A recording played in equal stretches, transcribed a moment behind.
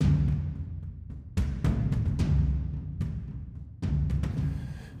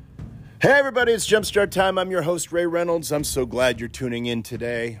Hey everybody, it's Jumpstart Time. I'm your host, Ray Reynolds. I'm so glad you're tuning in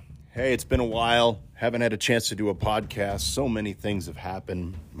today. Hey, it's been a while. Haven't had a chance to do a podcast. So many things have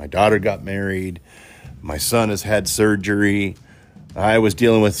happened. My daughter got married. My son has had surgery. I was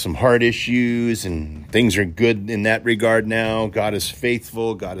dealing with some heart issues, and things are good in that regard now. God is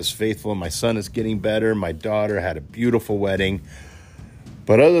faithful. God is faithful. My son is getting better. My daughter had a beautiful wedding.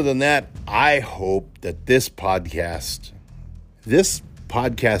 But other than that, I hope that this podcast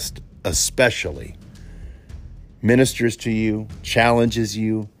especially ministers to you, challenges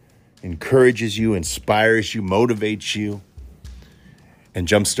you, encourages you, inspires you, motivates you, and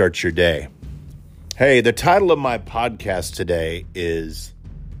jumpstarts your day. Hey, the title of my podcast today is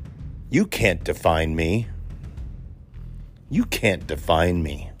You Can't Define Me. You can't define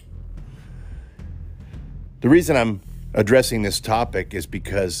me. The reason I'm addressing this topic is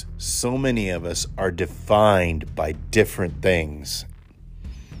because so many of us are defined by different things.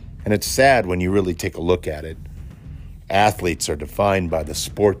 And it's sad when you really take a look at it. Athletes are defined by the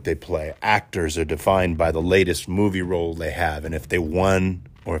sport they play. Actors are defined by the latest movie role they have and if they won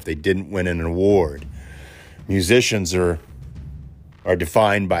or if they didn't win an award. Musicians are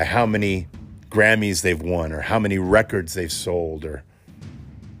defined by how many Grammys they've won or how many records they've sold. Or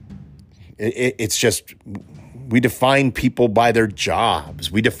it's just, we define people by their jobs.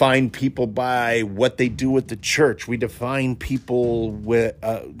 We define people by what they do at the church. We define people with,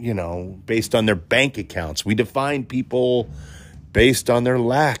 based on their bank accounts. We define people based on their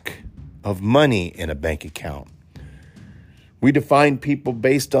lack of money in a bank account. We define people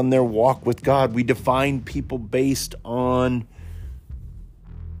based on their walk with God. We define people based on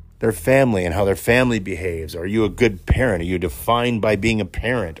their family and how their family behaves. Are you a good parent? Are you defined by being a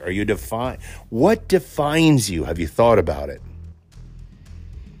parent? Are you defined? What defines you? Have you thought about it?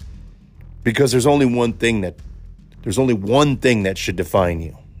 Because there's only one thing that should define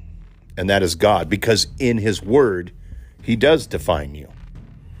you, and that is God. Because in His Word, He does define you.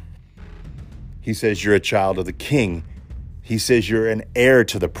 He says you're a child of the King. He says you're an heir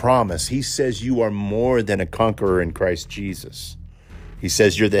to the promise. He says you are more than a conqueror in Christ Jesus. He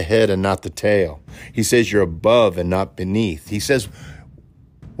says you're the head and not the tail. He says you're above and not beneath. He says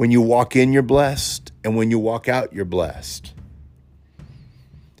when you walk in, you're blessed, and when you walk out, you're blessed.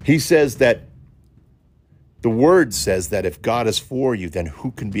 He says that the Word says that if God is for you, then who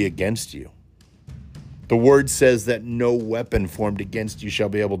can be against you? The Word says that no weapon formed against you shall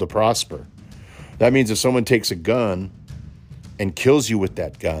be able to prosper. That means if someone takes a gun and kills you with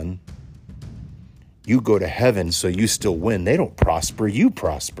that gun, you go to heaven, so you still win. They don't prosper, you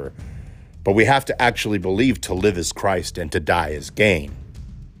prosper. But we have to actually believe to live as Christ and to die as gain.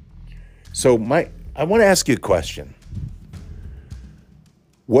 So I want to ask you a question.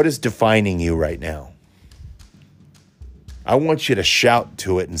 What is defining you right now? I want you to shout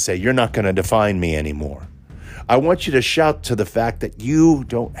to it and say, you're not going to define me anymore. I want you to shout to the fact that you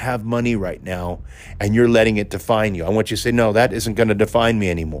don't have money right now and you're letting it define you. I want you to say, no, that isn't going to define me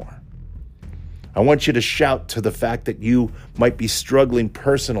anymore. I want you to shout to the fact that you might be struggling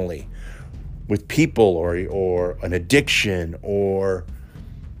personally with people or an addiction, or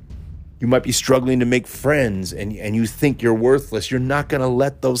you might be struggling to make friends and you think you're worthless. You're not going to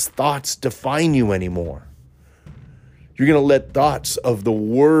let those thoughts define you anymore. You're going to let thoughts of the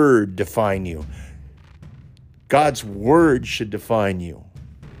Word define you. God's Word should define you.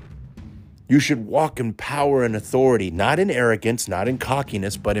 You should walk in power and authority, not in arrogance, not in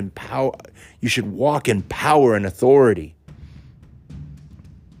cockiness, but in power. You should walk in power and authority.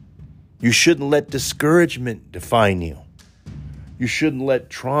 You shouldn't let discouragement define you. You shouldn't let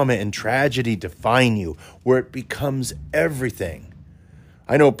trauma and tragedy define you, where it becomes everything.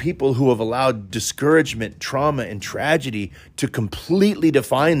 I know people who have allowed discouragement, trauma, and tragedy to completely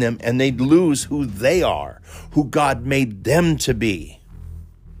define them, and they lose who they are, who God made them to be.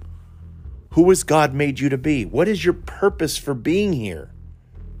 Who has God made you to be? What is your purpose for being here?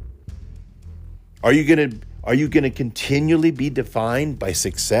 Are you going to continually be defined by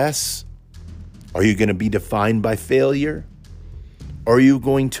success? Are you going to be defined by failure? Are you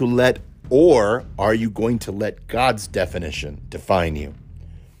going to let God's definition define you?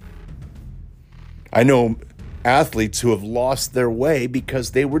 I know athletes who have lost their way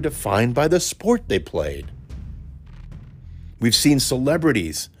because they were defined by the sport they played. We've seen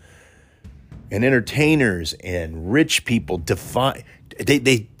celebrities and entertainers and rich people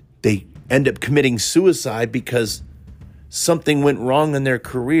they end up committing suicide because something went wrong in their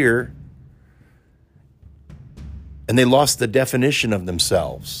career and they lost the definition of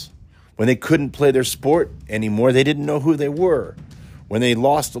themselves. When they couldn't play their sport anymore, they didn't know who they were. When they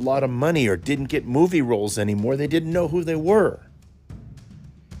lost a lot of money or didn't get movie roles anymore, they didn't know who they were.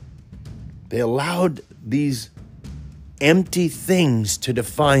 They allowed these empty things to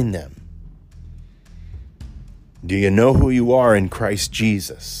define them. Do you know who you are in Christ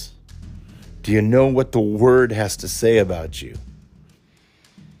Jesus? Do you know what the Word has to say about you?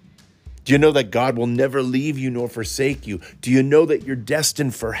 Do you know that God will never leave you nor forsake you? Do you know that you're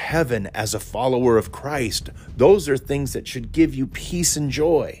destined for heaven as a follower of Christ? Those are things that should give you peace and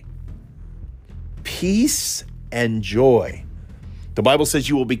joy. Peace and joy. The Bible says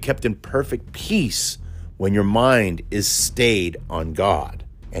you will be kept in perfect peace when your mind is stayed on God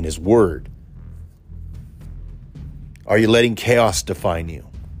and His Word. Are you letting chaos define you?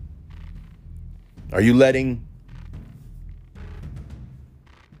 Are you letting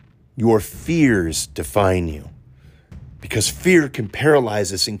your fears define you? Because fear can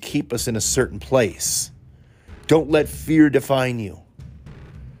paralyze us and keep us in a certain place. Don't let fear define you.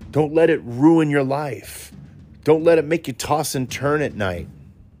 Don't let it ruin your life. Don't let it make you toss and turn at night.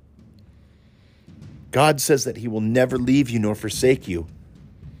 God says that He will never leave you nor forsake you.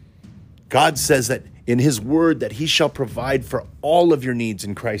 God says that in His Word that He shall provide for all of your needs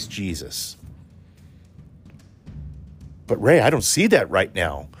in Christ Jesus. But Ray, I don't see that right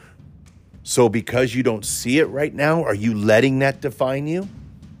now. So because you don't see it right now, are you letting that define you?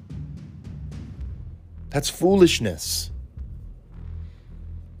 That's foolishness.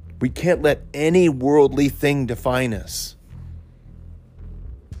 We can't let any worldly thing define us.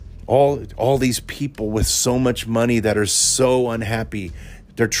 All these people with so much money that are so unhappy,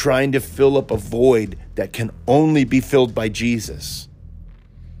 they're trying to fill up a void that can only be filled by Jesus.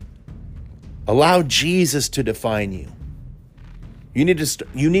 Allow Jesus to define you. You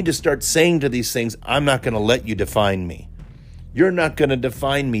need to start saying to these things, I'm not going to let you define me. You're not going to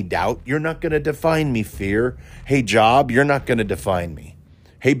define me, doubt. You're not going to define me, fear. Hey, job, you're not going to define me.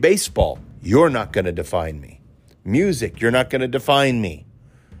 Hey, baseball, you're not going to define me. Music, you're not going to define me.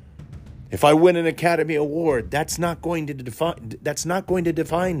 If I win an Academy Award, that's not going to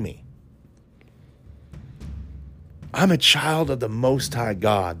define me. I'm a child of the Most High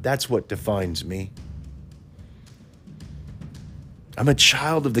God. That's what defines me. I'm a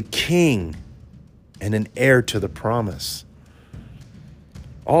child of the King and an heir to the promise.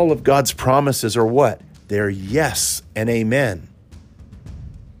 All of God's promises are what? They're yes and amen.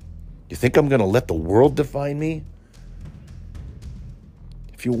 You think I'm going to let the world define me?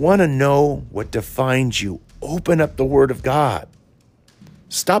 If you want to know what defines you, open up the Word of God.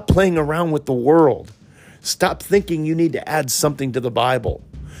 Stop playing around with the world. Stop thinking you need to add something to the Bible.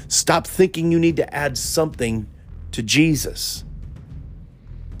 Stop thinking you need to add something to Jesus.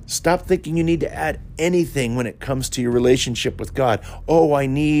 Stop thinking you need to add anything when it comes to your relationship with God. Oh, I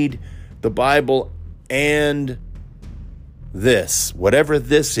need the Bible and this. Whatever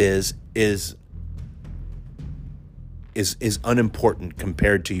this is unimportant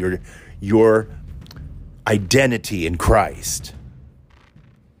compared to your identity in Christ.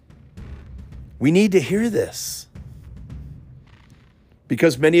 We need to hear this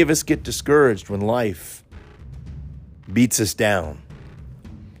because many of us get discouraged when life beats us down.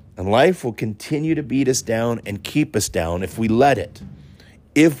 And life will continue to beat us down and keep us down if we let it,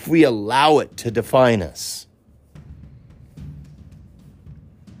 if we allow it to define us.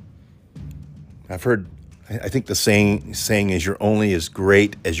 I think the saying is you're only as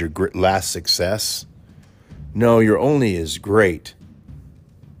great as your last success. No, you're only as great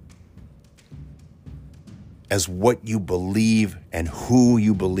as what you believe and who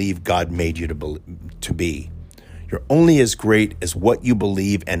you believe God made you to be. You're only as great as what you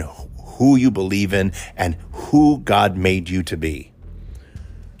believe and who you believe in and who God made you to be.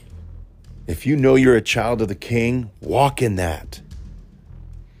 If you know you're a child of the King, walk in that.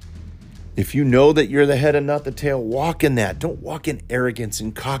 If you know that you're the head and not the tail, walk in that. Don't walk in arrogance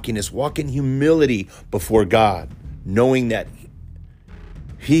and cockiness. Walk in humility before God, knowing that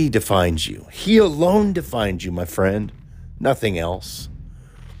He defines you. He alone defines you, my friend, nothing else.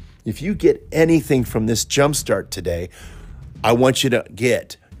 If you get anything from this jumpstart today, I want you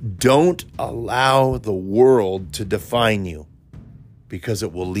to don't allow the world to define you because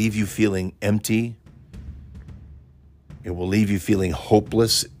it will leave you feeling empty. It will leave you feeling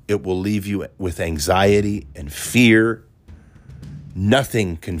hopeless. It will leave you with anxiety and fear.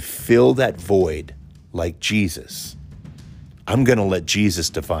 Nothing can fill that void like Jesus. I'm going to let Jesus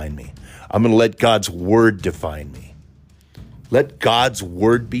define me. I'm going to let God's Word define me. Let God's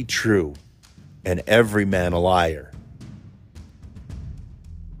Word be true and every man a liar.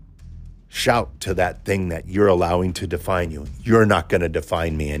 Shout to that thing that you're allowing to define you. You're not going to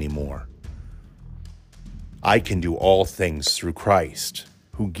define me anymore. I can do all things through Christ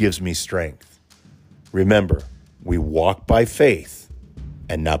who gives me strength. Remember, we walk by faith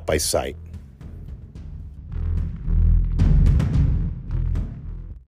and not by sight.